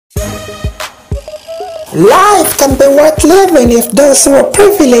Life can be worth living if those who are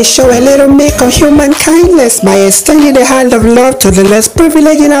privileged show a little make of human kindness by extending the hand of love to the less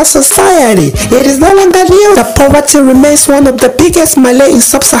privileged in our society. It is no longer new that poverty remains one of the biggest Malay in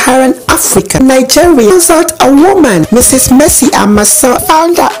sub-Saharan Africa. Nigeria turns out a woman, Mrs. Mercy Amaso,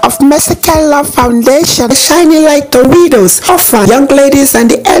 founder of Mexican Love Foundation, shining light to widows, orphans, young ladies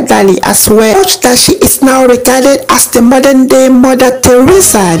and the elderly as well. Such that she is now regarded as the modern-day Mother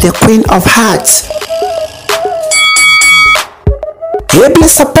Teresa, the Queen of Hearts. Ably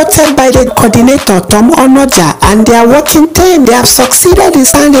supported by the coordinator Tom Onoja and their working team, they have succeeded in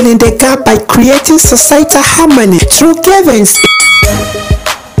standing in the gap by creating societal harmony through giving.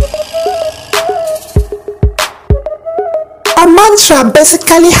 Our mantra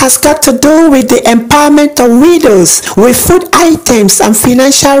basically has got to do with the empowerment of widows with food items and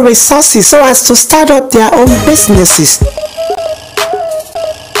financial resources so as to start up their own businesses.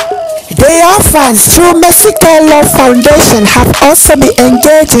 The orphans through Mexican Love Foundation have also been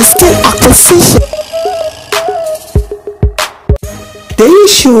engaged in skill acquisition. The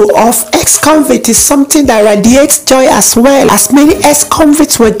issue of ex-convict is something that radiates joy as well, as many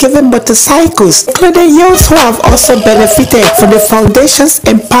ex-convicts were given motorcycles, including youths who have also benefited from the foundation's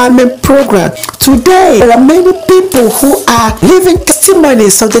empowerment program. Today, there are many people who are living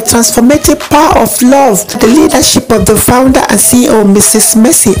testimonies of the transformative power of love, the leadership of the founder and CEO, Mrs.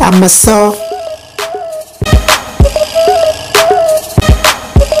 Mercy Amaso.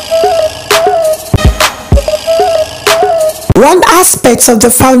 One aspect of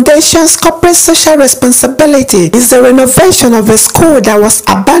the foundation's corporate social responsibility is the renovation of a school that was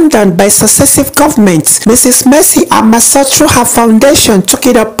abandoned by successive governments. Mrs. Mercy Amaso, through her foundation, took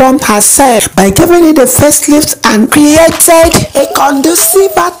it upon herself by giving it a facelift and created a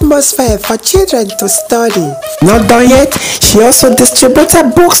conducive atmosphere for children to study. Not done yet, she also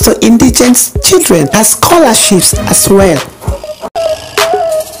distributed books to indigent children and scholarships as well.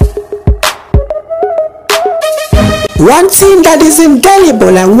 One thing that is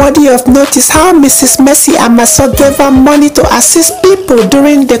indelible and worthy of note is how Mrs. Mercy Amaso gave her money to assist people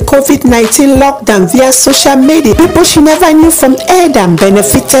during the COVID-19 lockdown via social media. People she never knew from Adam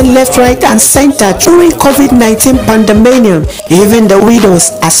benefited left, right and center during COVID-19 pandemonium, even the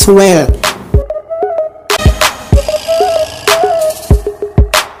widows as well.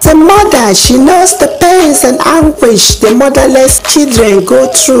 The mother, she knows the pains and anguish the motherless children go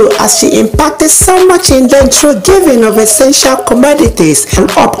through as she impacted so much in them through giving of essential commodities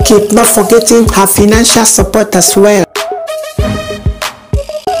and upkeep, not forgetting her financial support as well.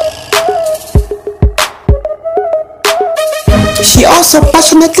 She also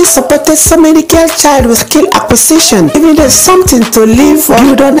passionately supported so many girl child with skill acquisition, giving them something to live,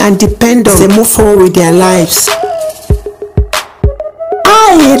 build on and depend on as they move forward with their lives.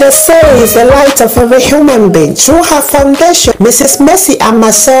 The soul is the light of every human being. Through her foundation, Mrs. Mercy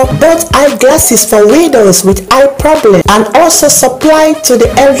Amaso bought eyeglasses for widows with eye problems and also supplied to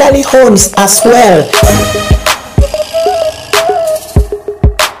the elderly homes as well.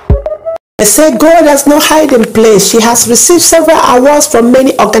 They say God has no hiding place. She has received several awards from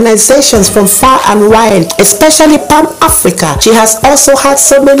many organizations from far and wide, especially Pan Africa. She has also had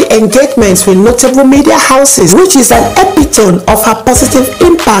so many engagements with notable media houses, which is an epitome of her positive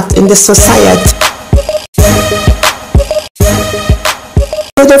impact in the society.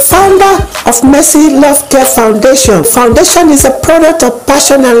 The founder of Mercy Love Care Foundation. Foundation is a product of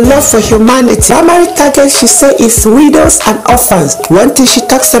passion and love for humanity. Primary target, she says, is widows and orphans. One thing she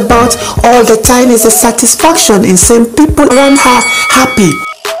talks about all the time is the satisfaction in seeing people around her happy.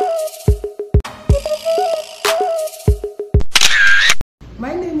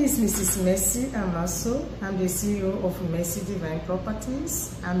 My name is Mrs. Mercy Amaso. I'm the CEO of Mercy Divine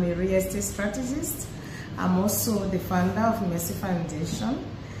Properties. I'm a real estate strategist. I'm also the founder of Mercy Foundation.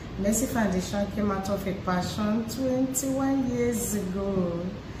 Mercy Foundation came out of a passion 21 years ago.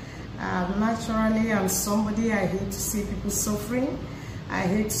 Naturally, I'm somebody, I hate to see people suffering. I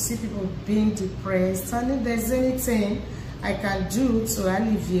hate to see people being depressed. And if there's anything I can do to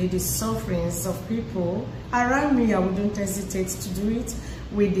alleviate the sufferings of people around me, I wouldn't hesitate to do it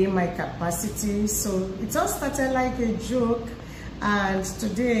within my capacity. So it all started like a joke, and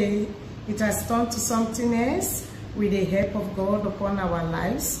today it has turned to something else with the help of God upon our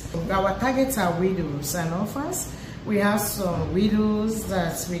lives. Our targets are widows and orphans. We have some widows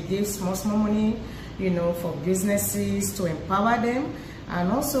that we give small money, for businesses to empower them.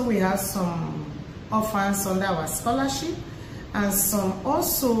 And also we have some orphans under our scholarship, and some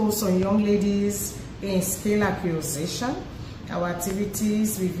young ladies in skill acquisition. our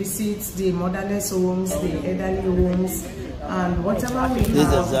activities. We visit the motherless homes, the elderly homes, and whatever we have. This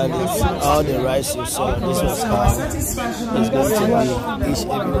is exactly all the rights you saw. This was how it's going to be. Each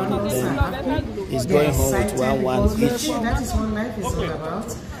every of them is going home with one each. That is what life is all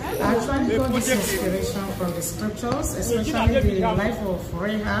about. I actually got this inspiration from the scriptures, especially the life of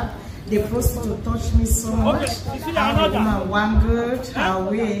Rahab. The prostitute touched me so much. How the woman wandered her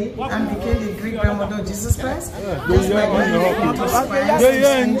way and became the great grandmother of Jesus Christ. Just like when they came to spy,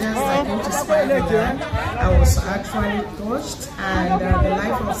 strangers that came to spy the land, I was actually touched. And the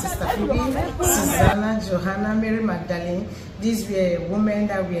life of Sister Phoebe, Susanna, Johanna, Mary Magdalene, these were women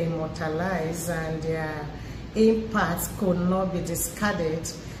that were immortalized, and their impact could not be discarded.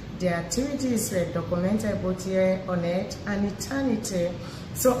 Their activities were documented both here on earth and eternity.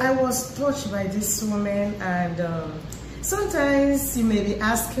 So I was touched by this woman, and sometimes you may be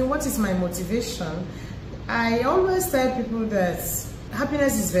asking, what is my motivation? I always tell people that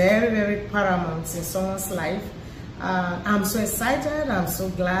happiness is very, very paramount in someone's life. I'm so excited, I'm so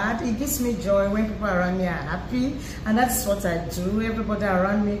glad. It gives me joy when people around me are happy, and that's what I do. Everybody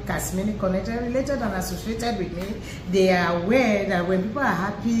around me, Casimini connected, related and associated with me, they are aware that when people are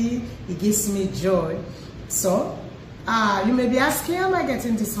happy, it gives me joy. So, you may be asking, how am I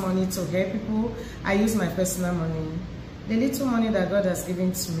getting this money to help people? I use my personal money. The little money that God has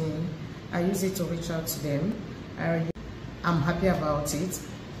given to me, I use it to reach out to them. I'm happy about it.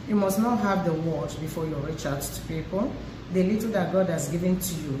 You must not have the word before you reach out to people. The little that God has given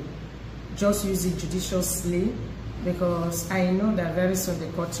to you, just use it judiciously, because I know that very soon the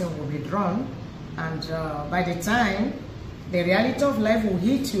curtain will be drawn, and by the time the reality of life will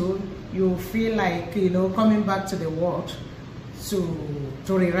hit you, you feel like, you know, coming back to the world to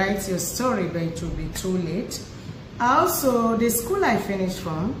rewrite your story, but it will be too late. Also, the school I finished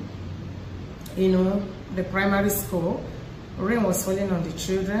from, you know, the primary school, rain was falling on the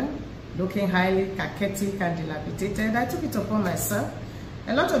children, looking highly cachetic and dilapidated. I took it upon myself.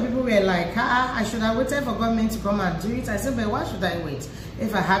 A lot of people were like, I should have waited for government to come and do it. I said, but why should I wait?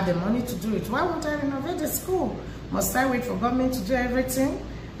 If I have the money to do it, why won't I renovate the school? Must I wait for government to do everything?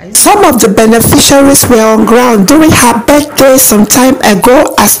 Some of the beneficiaries were on ground during her birthday some time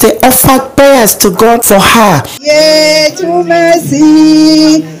ago as they offered prayers to God for her. Yea, to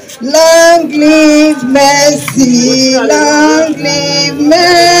mercy, long live mercy, long live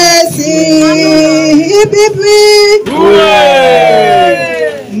mercy. Hip, hip, hip.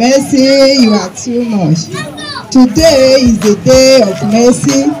 Mercy, you are too much. Today is the day of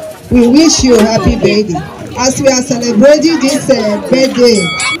mercy. We wish you a happy birthday. As we are celebrating this birthday,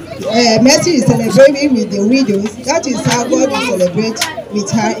 Mercy is celebrating with the widows. That is how God will celebrate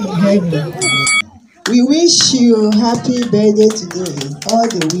with her in heaven. We wish you happy birthday today, all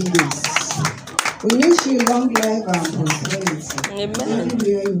the widows. We wish you long life and prosperity. Amen.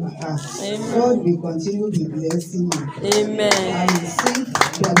 Everywhere you are. Amen. God will continue to be blessing you. Amen. And we sing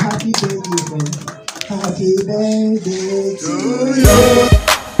the happy birthday. Happy birthday to you.